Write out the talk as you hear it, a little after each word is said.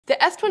The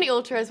S20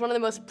 Ultra is one of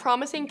the most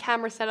promising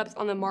camera setups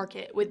on the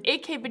market, with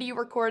 8K video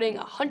recording,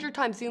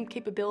 100x zoom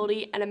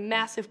capability, and a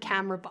massive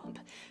camera bump.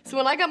 So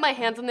when I got my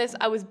hands on this,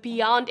 I was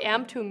beyond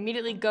amped to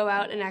immediately go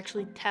out and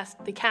actually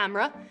test the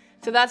camera.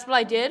 So that's what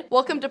I did.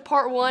 Welcome to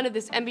part 1 of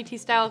this MBT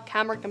style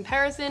camera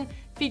comparison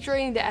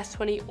featuring the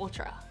S20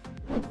 Ultra.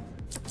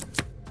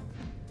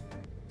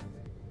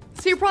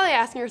 So you're probably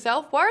asking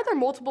yourself, why are there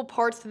multiple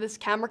parts to this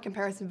camera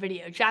comparison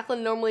video?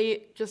 Jacqueline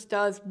normally just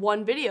does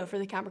one video for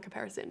the camera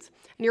comparisons.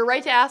 And you're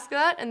right to ask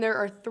that, and there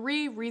are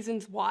 3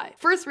 reasons why.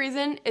 First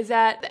reason is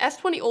that the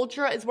S20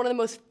 Ultra is one of the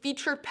most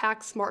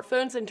feature-packed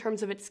smartphones in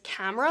terms of its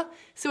camera,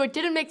 so it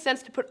didn't make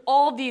sense to put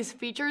all of these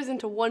features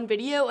into one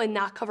video and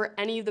not cover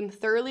any of them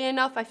thoroughly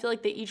enough. I feel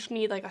like they each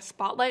need like a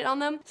spotlight on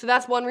them. So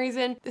that's one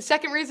reason. The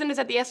second reason is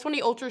that the S20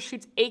 Ultra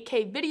shoots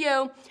 8K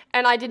video,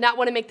 and I did not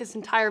want to make this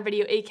entire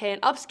video 8K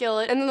and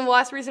upscale it. And then the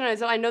last reason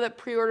is that I know that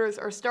pre-orders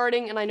are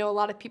starting, and I know a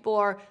lot of people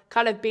are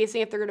kind of basing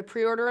if they're going to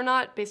pre-order or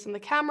not based on the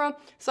camera,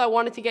 so I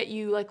wanted to get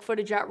you like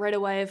footage out right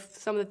away of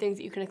some of the things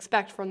that you can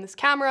expect from this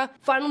camera.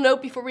 Final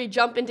note before we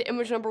jump into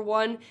image number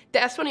 1, the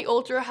S20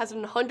 Ultra has an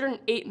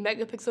 108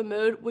 megapixel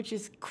mode, which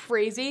is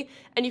crazy,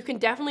 and you can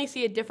definitely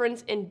see a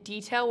difference in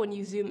detail when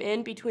you zoom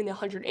in between the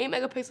 108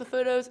 megapixel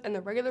photos and the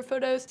regular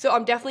photos, so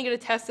I'm definitely going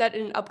to test that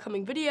in an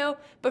upcoming video,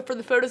 but for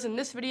the photos in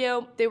this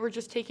video, they were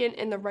just taken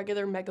in the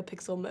regular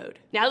megapixel mode.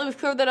 Now that we've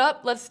cleared that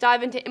up, let's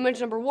dive into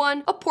image number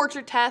 1, a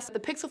portrait test. The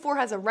Pixel 4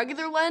 has a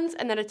regular lens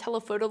and then a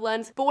telephoto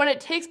lens, but when it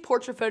takes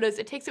portrait photos,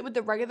 it takes it with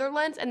the regular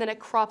lens and then it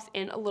crops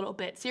in a little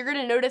bit. So you're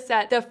gonna notice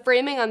that the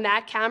framing on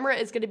that camera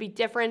is gonna be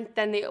different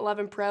than the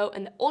 11 Pro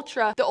and the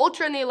Ultra. The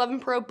Ultra and the 11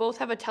 Pro both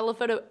have a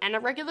telephoto and a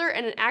regular,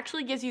 and it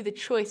actually gives you the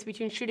choice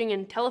between shooting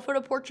in telephoto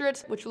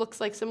portraits, which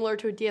looks like similar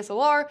to a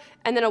DSLR,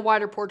 and then a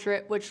wider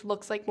portrait, which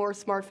looks like more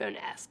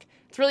smartphone-esque.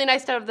 It's really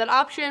nice to have that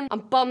option.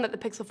 I'm bummed that the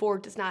Pixel 4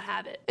 does not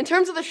have it. In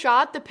terms of the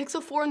shot, the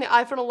Pixel 4 and the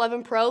iPhone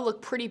 11 Pro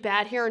look pretty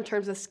bad here in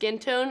terms of skin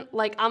tone.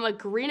 Like, I'm a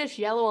greenish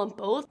yellow on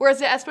both, whereas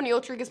the S20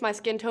 Ultra gives my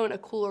skin tone a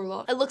cooler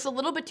look. It looks a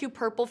little bit too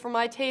purple for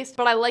my taste,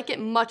 but I like it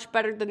much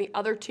better than the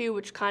other two,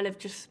 which kind of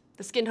just,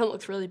 the skin tone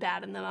looks really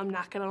bad in them, I'm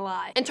not gonna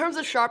lie. In terms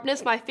of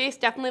sharpness, my face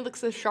definitely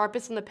looks the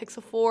sharpest in the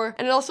Pixel 4,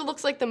 and it also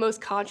looks like the most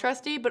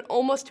contrasty, but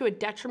almost to a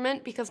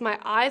detriment because my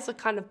eyes look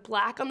kind of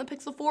black on the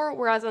Pixel 4,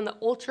 whereas on the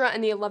Ultra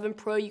and the 11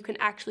 Pro, you can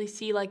actually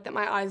see like that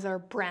my eyes are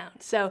brown.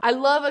 So I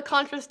love a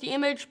contrasty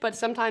image, but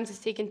sometimes it's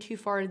taken too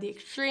far to the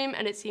extreme,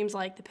 and it seems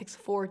like the Pixel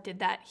 4 did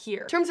that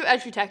here. In terms of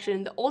edge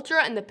detection, the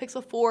Ultra and the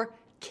Pixel 4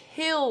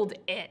 killed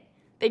it.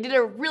 They did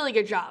a really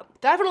good job.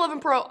 The iPhone 11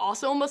 Pro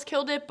also almost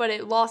killed it, but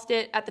it lost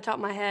it at the top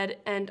of my head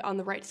and on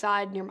the right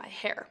side near my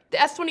hair. The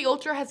S20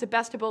 Ultra has the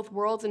best of both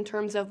worlds in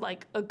terms of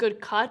like a good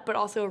cut, but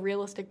also a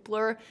realistic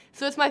blur.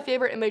 So it's my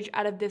favorite image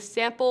out of this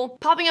sample.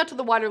 Popping out to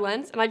the wider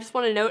lens, and I just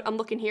want to note, I'm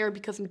looking here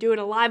because I'm doing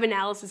a live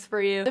analysis for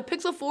you. The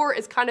Pixel 4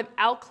 is kind of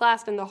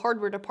outclassed in the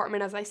hardware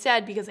department, as I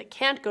said, because it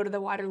can't go to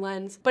the wider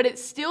lens, but it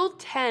still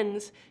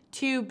tends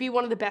to be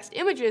one of the best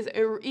images,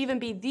 or even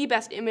be the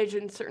best image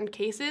in certain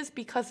cases,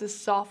 because the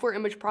software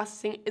image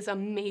processing is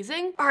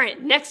amazing. All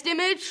right, next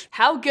image.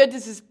 How good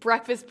does this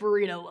breakfast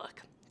burrito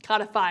look?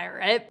 Kind of fire,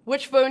 right?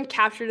 Which phone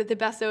captured it the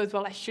best though is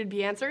what I should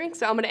be answering,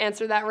 so I'm gonna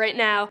answer that right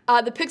now.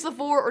 The Pixel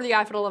 4 or the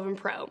iPhone 11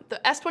 Pro.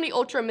 The S20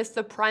 Ultra missed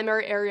the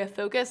primary area of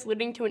focus,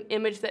 leading to an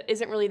image that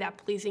isn't really that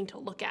pleasing to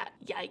look at.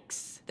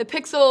 Yikes. The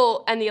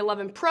Pixel and the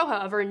 11 Pro,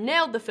 however,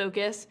 nailed the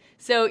focus,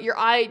 so your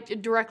eye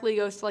directly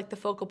goes to like the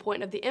focal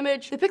point of the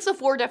image. The Pixel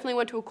 4 definitely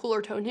went to a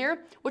cooler tone here,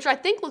 which I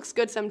think looks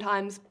good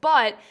sometimes,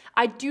 but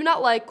I do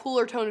not like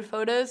cooler toned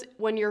photos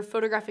when you're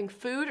photographing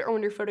food or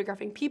when you're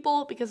photographing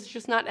people, because it's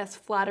just not as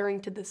flattering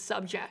to the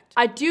subject.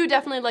 I do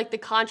definitely like the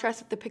contrast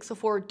that the Pixel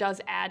 4 does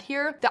add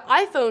here. The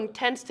iPhone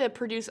tends to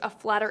produce a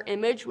flatter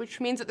image, which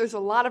means that there's a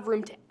lot of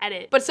room to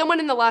edit. But someone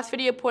in the last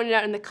video pointed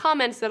out in the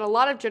comments that a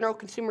lot of general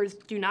consumers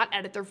do not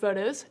edit their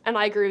photos, and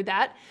I agree with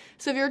that.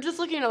 So if you're just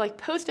looking to like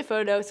post a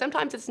photo,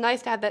 sometimes it's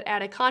nice to have that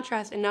added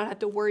contrast and not have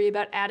to worry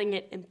about adding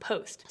it in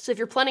post. So if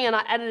you're planning on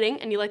not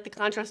editing and you like the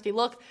contrasty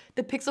look,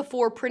 the Pixel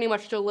 4 pretty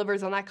much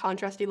delivers on that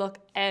contrasty look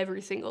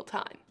every single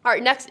time. All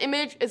right, next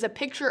image is a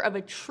picture of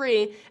a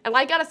tree, and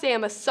I gotta say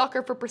I'm a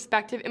sucker for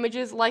perspective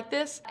images like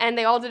this, and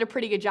they all did a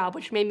pretty good job,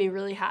 which made me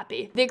really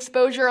happy. The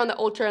exposure on the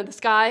Ultra and the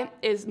sky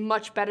is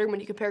much better when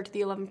you compare it to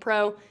the 11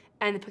 Pro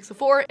and the Pixel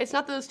 4. It's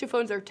not that those two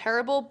phones are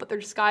terrible, but their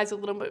sky's a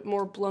little bit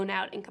more blown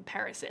out in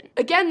comparison.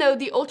 Again though,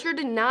 the Ultra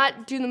did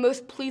not do the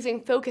most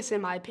pleasing focus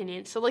in my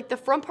opinion. So like the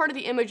front part of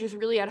the image is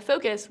really out of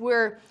focus,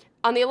 where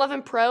on the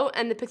 11 Pro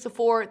and the Pixel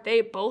 4,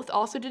 they both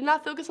also did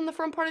not focus on the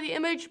front part of the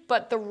image,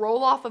 but the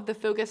roll off of the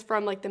focus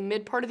from like the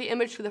mid part of the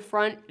image to the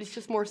front is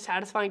just more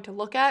satisfying to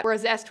look at,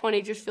 whereas the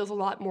S20 just feels a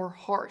lot more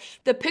harsh.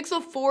 The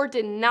Pixel 4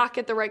 did not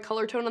get the right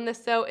color tone on this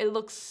though. It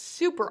looks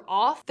super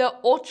off. The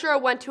Ultra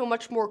went to a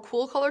much more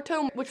cool color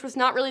tone, which was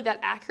not really that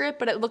accurate,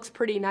 but it looks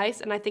pretty nice,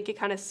 and I think it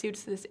kind of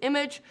suits this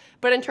image.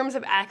 But in terms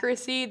of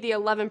accuracy, the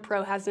 11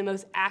 Pro has the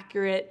most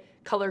accurate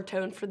color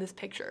tone for this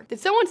picture.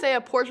 Did someone say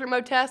a portrait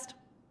mode test?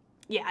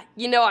 Yeah,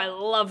 you know I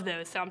love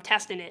those, so I'm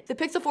testing it. The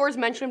Pixel 4, as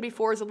mentioned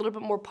before, is a little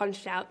bit more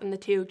punched out than the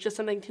 2, just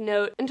something to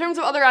note. In terms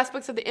of other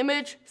aspects of the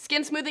image,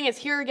 skin smoothing is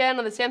here again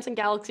on the Samsung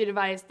Galaxy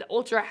device. The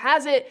Ultra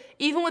has it.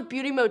 Even with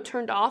beauty mode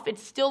turned off, it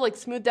still like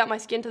smoothed out my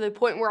skin to the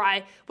point where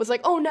I was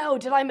like, oh no,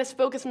 did I miss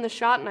focus in the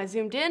shot? And I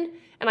zoomed in,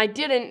 and I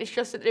didn't. It's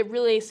just that it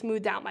really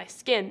smoothed out my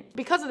skin.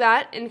 Because of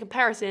that, in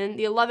comparison,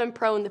 the 11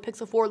 Pro and the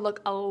Pixel 4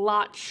 look a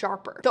lot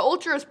sharper. The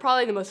Ultra is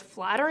probably the most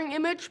flattering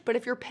image, but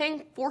if you're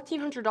paying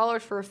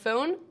 $1,400 for a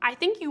phone, I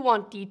think you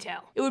want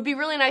detail. It would be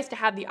really nice to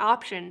have the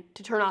option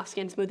to turn off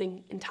skin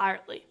smoothing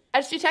entirely.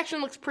 Edge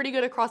detection looks pretty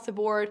good across the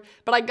board,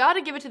 but I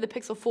gotta give it to the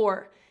Pixel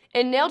 4.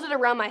 It nailed it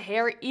around my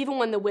hair even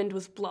when the wind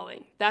was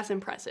blowing. That's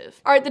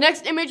impressive. All right, the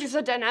next image is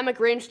a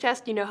dynamic range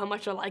test. You know how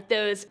much I like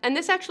those. And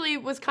this actually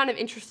was kind of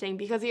interesting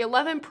because the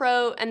 11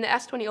 Pro and the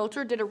S20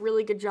 Ultra did a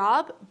really good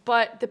job,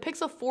 but the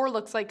Pixel 4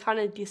 looks like kind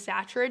of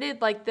desaturated,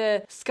 like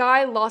the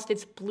sky lost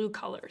its blue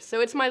color.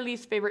 So it's my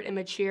least favorite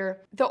image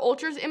here. The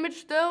Ultra's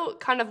image though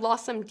kind of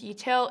lost some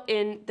detail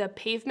in the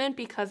pavement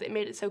because it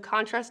made it so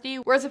contrasty,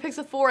 whereas the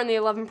Pixel 4 and the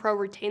 11 Pro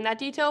retained that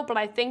detail, but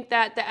I think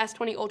that the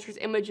S20 Ultra's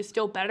image is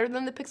still better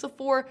than the Pixel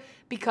 4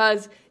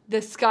 because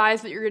the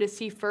skies that you're gonna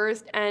see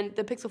first, and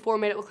the Pixel 4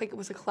 made it look like it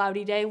was a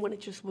cloudy day when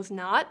it just was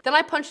not. Then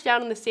I punched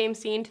down in the same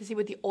scene to see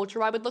what the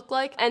ultra wide would look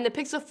like, and the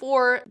Pixel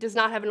 4 does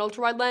not have an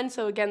ultra wide lens,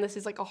 so again, this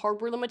is like a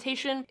hardware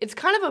limitation. It's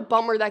kind of a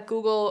bummer that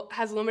Google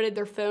has limited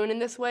their phone in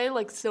this way,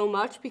 like so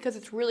much, because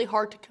it's really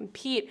hard to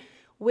compete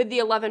with the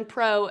 11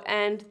 Pro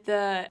and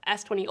the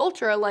S20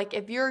 Ultra. Like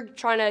if you're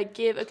trying to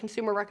give a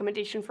consumer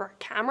recommendation for a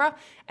camera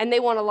and they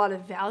want a lot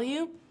of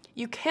value,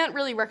 you can't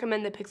really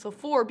recommend the Pixel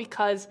 4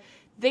 because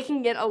they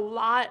can get a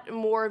lot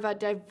more of a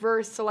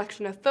diverse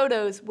selection of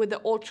photos with the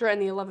Ultra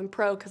and the 11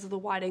 Pro because of the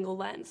wide-angle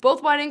lens.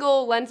 Both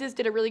wide-angle lenses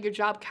did a really good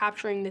job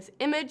capturing this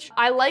image.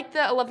 I like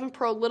the 11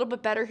 Pro a little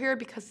bit better here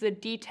because the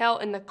detail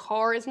in the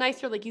car is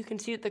nicer. Like you can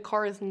see that the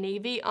car is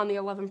navy on the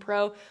 11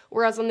 Pro,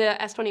 whereas on the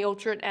S20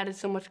 Ultra, it added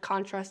so much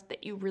contrast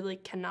that you really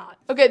cannot.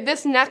 Okay,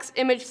 this next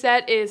image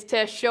set is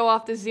to show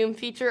off the zoom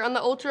feature on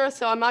the Ultra.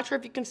 So I'm not sure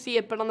if you can see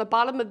it, but on the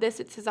bottom of this,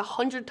 it says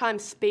 100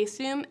 times space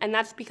zoom, and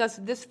that's because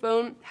this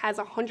phone has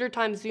 100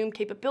 times zoom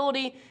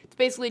capability. It's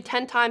basically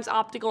 10 times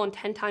optical and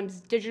 10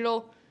 times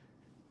digital,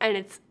 and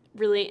it's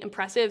really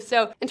impressive.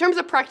 So in terms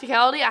of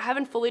practicality, I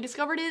haven't fully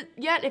discovered it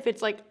yet, if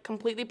it's like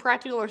completely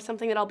practical or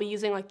something that I'll be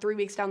using like 3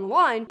 weeks down the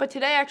line. But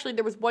today actually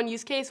there was one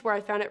use case where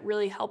I found it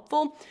really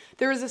helpful.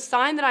 There was a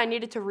sign that I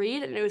needed to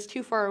read and it was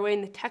too far away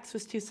and the text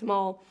was too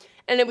small.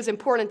 And it was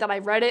important that I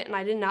read it, and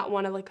I did not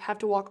want to like have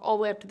to walk all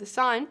the way up to the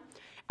sign.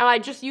 And I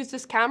just used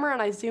this camera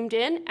and I zoomed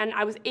in and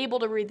I was able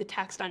to read the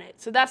text on it.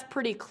 So that's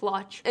pretty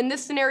clutch. In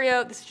this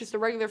scenario, this is just a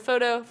regular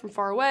photo from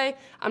far away.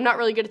 I'm not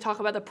really going to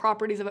talk about the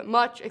properties of it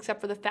much, except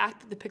for the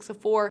fact that the Pixel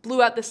 4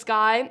 blew out the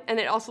sky, and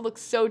it also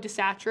looks so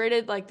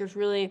desaturated. Like there's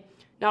really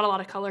not a lot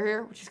of color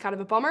here, which is kind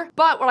of a bummer.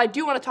 But what I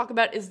do want to talk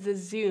about is the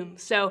zoom.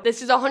 So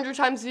this is 100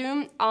 times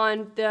zoom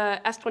on the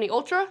S20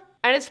 Ultra,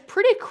 and it's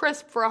pretty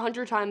crisp for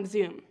 100 times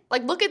zoom.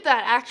 Like look at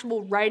that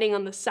actual writing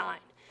on the sign.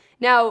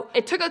 Now,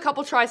 it took a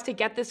couple tries to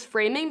get this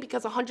framing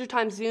because 100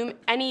 times zoom,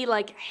 any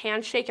like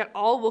handshake at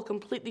all will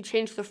completely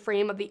change the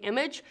frame of the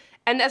image.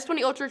 And the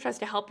S20 Ultra tries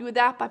to help you with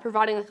that by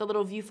providing like a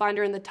little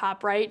viewfinder in the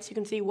top right so you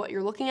can see what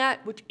you're looking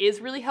at, which is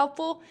really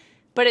helpful.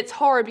 But it's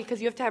hard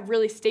because you have to have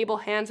really stable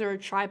hands or a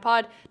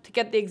tripod to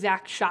get the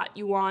exact shot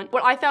you want.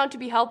 What I found to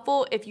be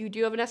helpful if you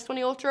do have an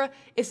S20 Ultra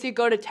is to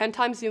go to 10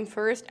 times zoom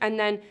first and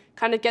then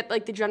kind of get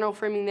like the general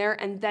framing there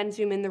and then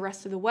zoom in the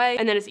rest of the way,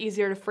 and then it's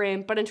easier to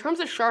frame. But in terms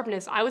of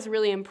sharpness, I was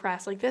really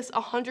impressed. Like this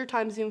 100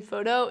 times zoom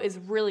photo is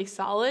really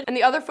solid, and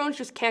the other phones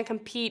just can't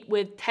compete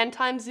with 10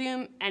 times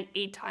zoom and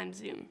 8 times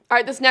zoom. All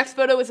right, this next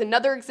photo is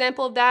another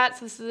example of that.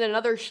 So this is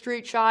another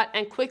street shot,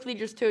 and quickly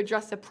just to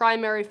adjust the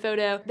primary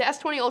photo, the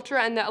S20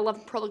 Ultra and the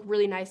 11 Pro look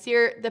really nice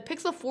here. The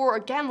Pixel 4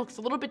 again looks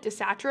a little bit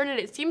desaturated.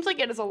 It seems like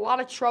it has a lot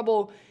of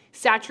trouble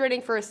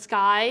saturating for a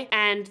sky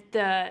and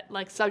the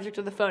like subject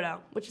of the photo,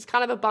 which is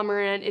kind of a bummer,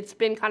 and it's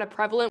been kind of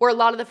prevalent where a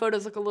lot of the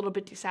photos look a little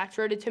bit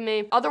desaturated to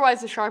me.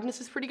 Otherwise, the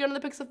sharpness is pretty good on the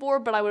Pixel 4,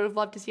 but I would have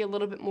loved to see a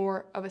little bit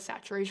more of a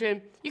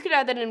saturation. You could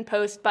add that in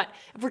post, but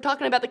if we're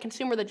talking about the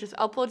consumer that just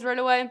uploads right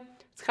away,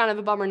 it's kind of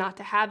a bummer not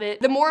to have it.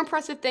 The more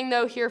impressive thing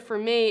though here for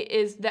me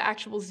is the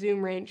actual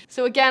zoom range.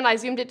 So again, I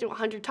zoomed it to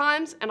 100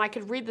 times and I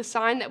could read the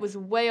sign that was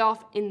way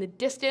off in the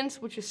distance,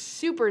 which is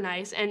super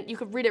nice, and you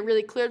could read it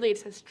really clearly. It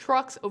says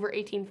trucks over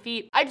 18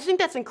 feet. I just think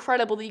that's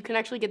incredible that you can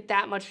actually get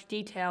that much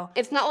detail.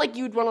 It's not like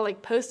you'd want to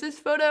like post this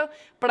photo,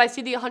 but I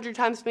see the 100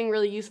 times being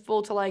really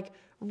useful to like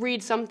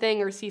read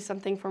something or see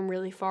something from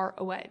really far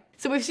away.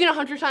 So we've seen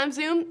 100 times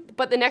zoom,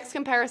 but the next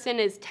comparison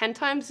is 10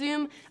 times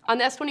zoom on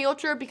the S20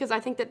 Ultra because I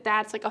think that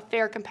that's like a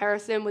fair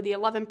comparison with the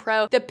 11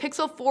 Pro. The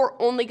Pixel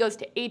 4 only goes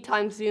to 8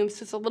 times zoom,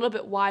 so it's a little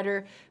bit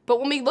wider.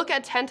 But when we look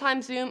at 10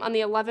 times zoom on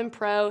the 11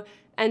 Pro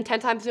and 10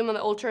 times zoom on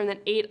the Ultra and then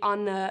 8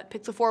 on the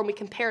Pixel 4, and we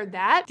compare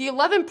that, the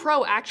 11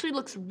 Pro actually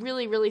looks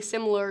really, really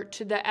similar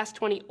to the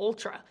S20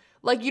 Ultra.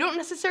 Like, you don't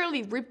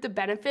necessarily reap the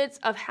benefits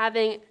of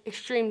having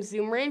extreme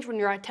zoom range when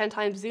you're at 10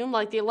 times zoom.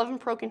 Like, the 11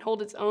 Pro can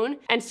hold its own,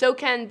 and so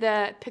can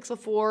the Pixel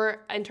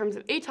 4 in terms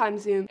of 8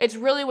 times zoom. It's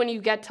really when you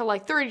get to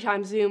like 30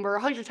 times zoom or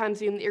 100 times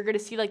zoom that you're gonna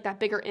see like that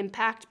bigger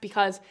impact,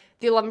 because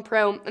the 11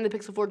 Pro and the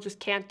Pixel 4 just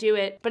can't do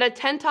it. But at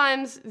 10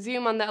 times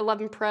zoom on the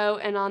 11 Pro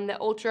and on the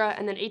Ultra,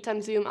 and then 8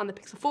 times zoom on the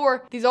Pixel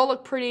 4, these all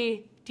look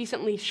pretty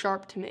decently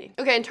sharp to me.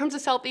 Okay, in terms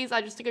of selfies,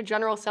 I just took a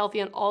general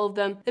selfie on all of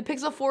them. The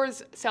Pixel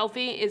 4's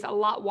selfie is a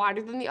lot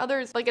wider than the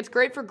others. Like, it's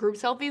great for group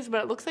selfies,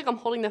 but it looks like I'm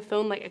holding the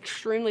phone like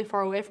extremely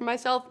far away from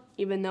myself,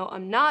 even though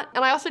I'm not.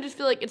 And I also just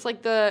feel like it's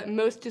like the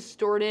most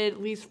distorted,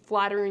 least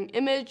flattering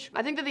image.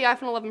 I think that the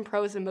iPhone 11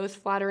 Pro is the most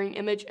flattering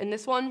image in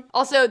this one.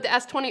 Also, the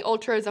S20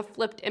 Ultra is a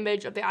flipped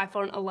image of the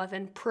iPhone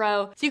 11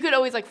 Pro. So you could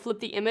always like flip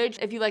the image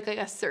if you like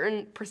a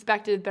certain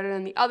perspective better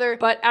than the other.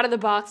 But out of the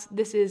box,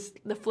 this is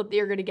the flip that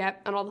you're gonna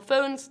get on all the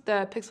phones.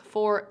 The Pixel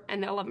 4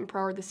 and the 11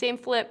 Pro are the same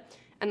flip,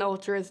 and the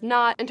Ultra is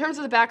not. In terms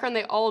of the background,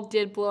 they all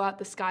did blow out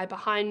the sky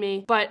behind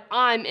me, but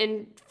I'm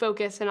in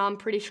focus and I'm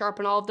pretty sharp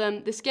on all of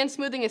them. The skin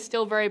smoothing is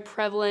still very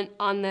prevalent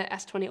on the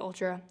S20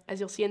 Ultra, as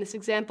you'll see in this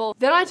example.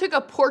 Then I took a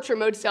portrait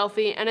mode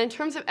selfie, and in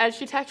terms of edge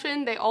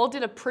detection, they all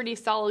did a pretty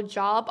solid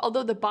job,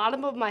 although the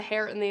bottom of my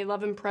hair in the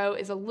 11 Pro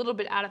is a little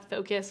bit out of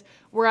focus,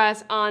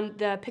 whereas on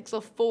the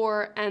Pixel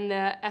 4 and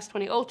the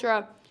S20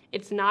 Ultra,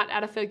 it's not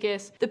out of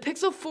focus. The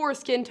Pixel 4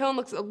 skin tone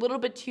looks a little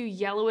bit too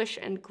yellowish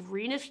and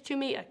greenish to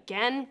me,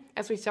 again,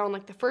 as we saw in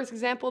like the first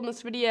example in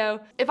this video.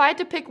 If I had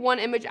to pick one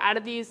image out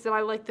of these that I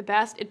like the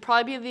best, it'd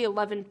probably be the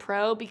 11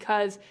 Pro,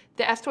 because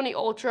the S20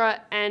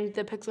 Ultra and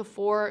the Pixel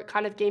 4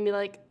 kind of gave me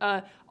like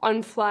a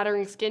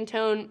unflattering skin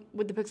tone,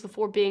 with the Pixel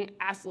 4 being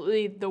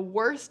absolutely the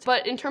worst.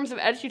 But in terms of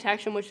edge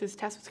detection, which this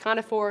test was kind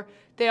of for,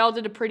 they all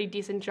did a pretty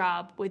decent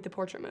job with the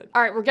portrait mode.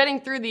 All right, we're getting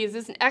through these.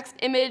 This next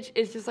image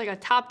is just like a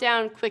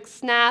top-down quick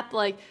snap.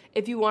 Like,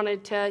 if you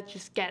wanted to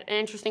just get an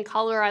interesting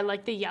color, I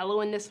like the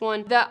yellow in this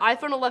one. The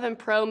iPhone 11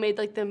 Pro made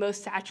like the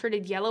most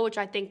saturated yellow, which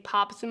I think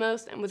pops the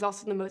most and was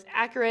also the most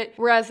accurate,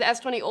 whereas the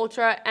S20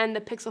 Ultra and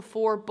the Pixel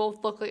 4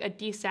 both look like a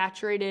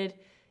desaturated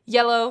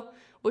yellow,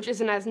 which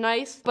isn't as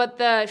nice. But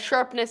the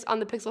sharpness on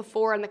the Pixel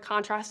 4 and the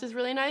contrast is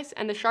really nice,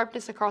 and the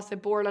sharpness across the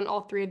board on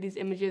all three of these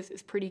images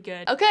is pretty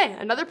good. Okay,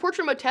 another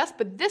portrait mode test,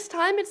 but this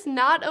time it's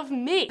not of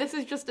me. This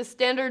is just a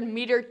standard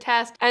meter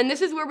test, and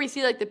this is where we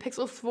see like the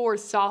Pixel 4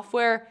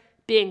 software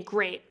being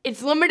great.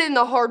 It's limited in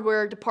the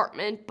hardware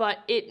department, but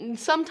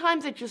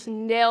sometimes it just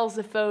nails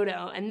the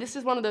photo, and this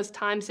is one of those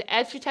times. The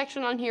edge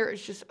detection on here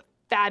is just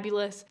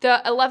fabulous.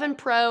 The 11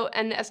 Pro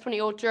and the S20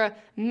 Ultra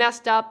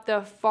messed up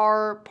the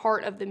far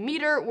part of the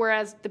meter,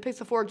 whereas the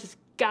Pixel 4 just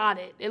got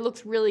it. It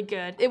looks really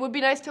good. It would be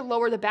nice to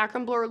lower the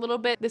background blur a little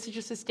bit. This is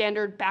just a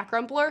standard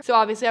background blur, so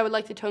obviously I would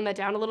like to tone that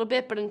down a little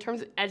bit, but in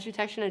terms of edge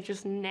detection, it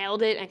just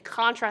nailed it, and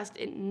contrast,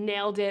 it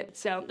nailed it.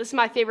 So this is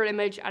my favorite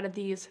image out of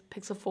these.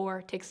 Pixel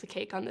 4 takes the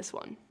cake on this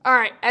one. All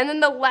right, and then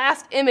the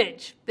last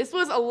image. This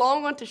was a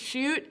long one to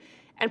shoot,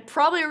 and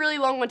probably a really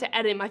long one to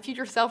edit. My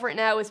future self right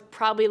now is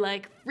probably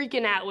like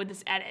freaking out with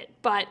this edit,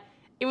 but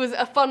it was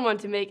a fun one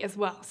to make as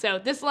well. So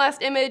this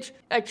last image,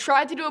 I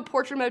tried to do a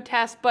portrait mode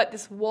test, but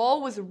this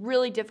wall was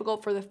really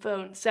difficult for the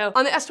phone. So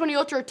on the S20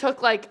 Ultra, it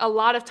took like a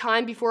lot of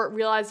time before it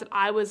realized that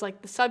I was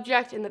like the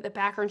subject and that the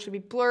background should be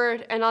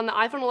blurred. And on the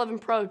iPhone 11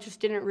 Pro, it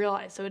just didn't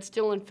realize, so it's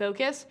still in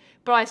focus.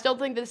 But I still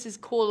think this is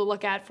cool to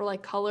look at for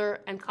like color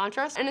and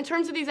contrast. And in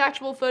terms of these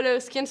actual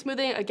photos, skin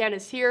smoothing, again,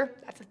 is here.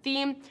 That's a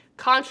theme.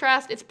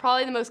 Contrast, it's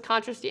probably the most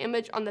contrasty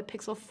image on the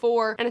Pixel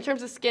 4. And in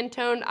terms of skin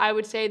tone, I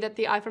would say that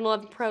the iPhone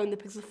 11 Pro and the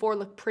Pixel 4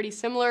 look pretty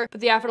similar,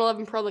 but the iPhone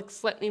 11 Pro looks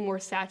slightly more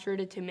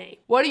saturated to me.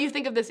 What do you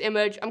think of this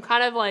image? I'm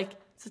kind of like,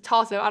 it's a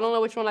toss-up. I don't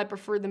know which one I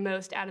prefer the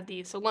most out of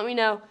these, so let me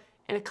know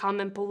in a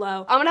comment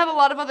below. I'm gonna have a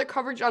lot of other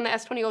coverage on the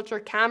S20 Ultra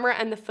camera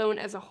and the phone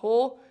as a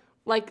whole.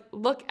 Like,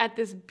 look at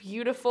this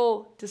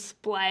beautiful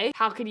display.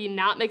 How could you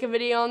not make a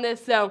video on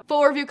this? So,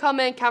 full review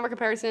coming, camera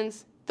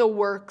comparisons, the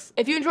works.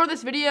 If you enjoyed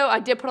this video, I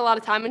did put a lot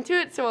of time into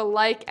it, so a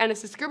like and a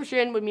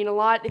subscription would mean a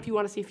lot if you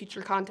want to see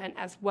future content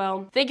as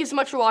well. Thank you so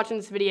much for watching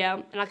this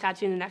video, and I'll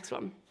catch you in the next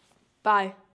one. Bye.